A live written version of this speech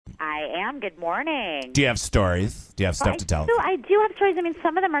I am. Good morning. Do you have stories? Do you have stuff to tell? I do have stories. I mean,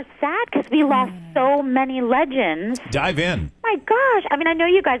 some of them are sad because we lost so many legends. Dive in. My gosh. I mean, I know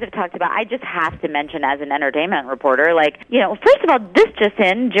you guys have talked about I just have to mention as an entertainment reporter, like, first of all, this just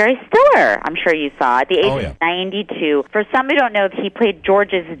in, Jerry Stiller, I'm sure you saw, at the age of 92. For some who don't know, he played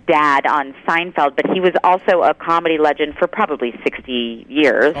George's dad on Seinfeld, but he was also a comedy legend for probably 60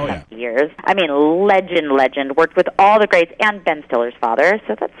 years. 70 years. I mean, legend. Worked with all the greats and Ben Stiller's father.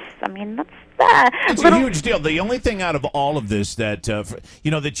 So it's a huge deal. The only thing out of all of this that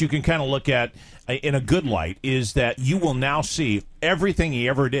that you can kind of look at in a good light is that you will now see everything he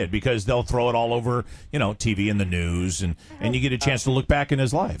ever did, because they'll throw it all over TV and the news, and you get a chance to look back in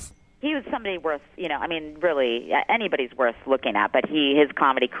his life. He was somebody worth, really anybody's worth looking at. But his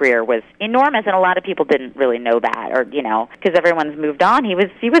comedy career was enormous, and a lot of people didn't really know that, or because everyone's moved on. He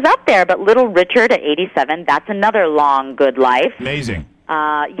was up there. But Little Richard at 87, that's another long, good life. Amazing.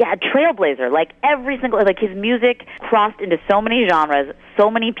 A trailblazer. Like his music crossed into so many genres. So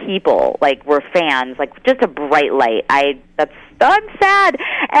many people were fans. Just a bright light. I'm sad.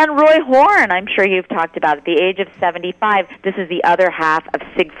 And Roy Horn, I'm sure you've talked about at the age of 75. This is the other half of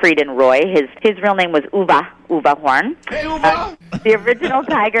Siegfried and Roy. His real name was Uwe Horn. Hey, Uwe! The original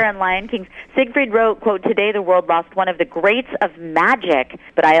Tiger and Lion King. Siegfried wrote, quote, "Today the world lost one of the greats of magic,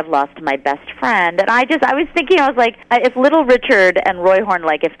 but I have lost my best friend." And I was thinking, I was like, if Little Richard and Roy Horn,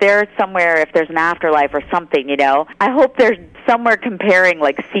 if they're somewhere, if there's an afterlife or something, I hope they're somewhere comparing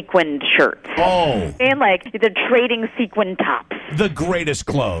sequined shirts. Oh. And they're trading sequin tops. The greatest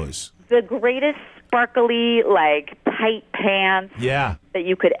clothes. The greatest sparkly, tight pants that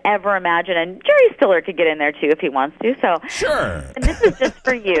you could ever imagine. And Jerry Stiller could get in there, too, if he wants to. So sure. And this is just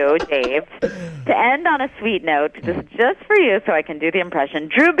for you, Dave. To end on a sweet note, this is just for you so I can do the impression.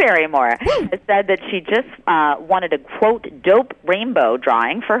 Drew Barrymore has said that she just wanted a, quote, dope rainbow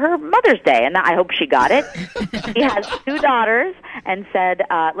drawing for her Mother's Day, and I hope she got it. She has 2 daughters and said,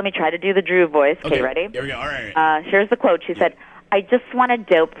 let me try to do the Drew voice. Okay, ready? Here we go. All right. Here's the quote. She said, "I just want a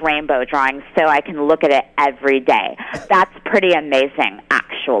dope rainbow drawing so I can look at it every day." That's pretty amazing,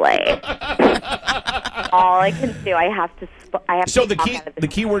 actually. All I can do, I have to. So the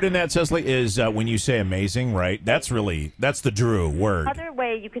key word in that, Cecily, is when you say amazing, right? That's the Drew word. Another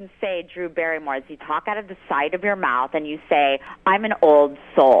way you can say Drew Barrymore is you talk out of the side of your mouth and you say, "I'm an old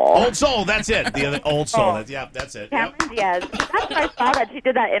soul." Old soul, that's it. The old soul. That's it. Cameron Diaz. That's where I saw that. She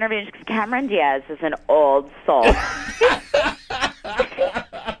did that interview. And she goes, "Cameron Diaz is an old soul."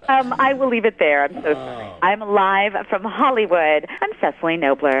 I will leave it there. I'm so sorry. I'm live from Hollywood. I'm Cecily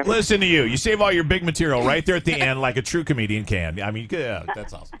Knobler. Listen to you. You save all your big material right there at the end like a true comedian can. I mean, yeah,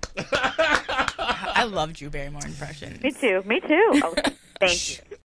 that's awesome. I love Drew Barrymore impressions. Me too. Oh, thank you.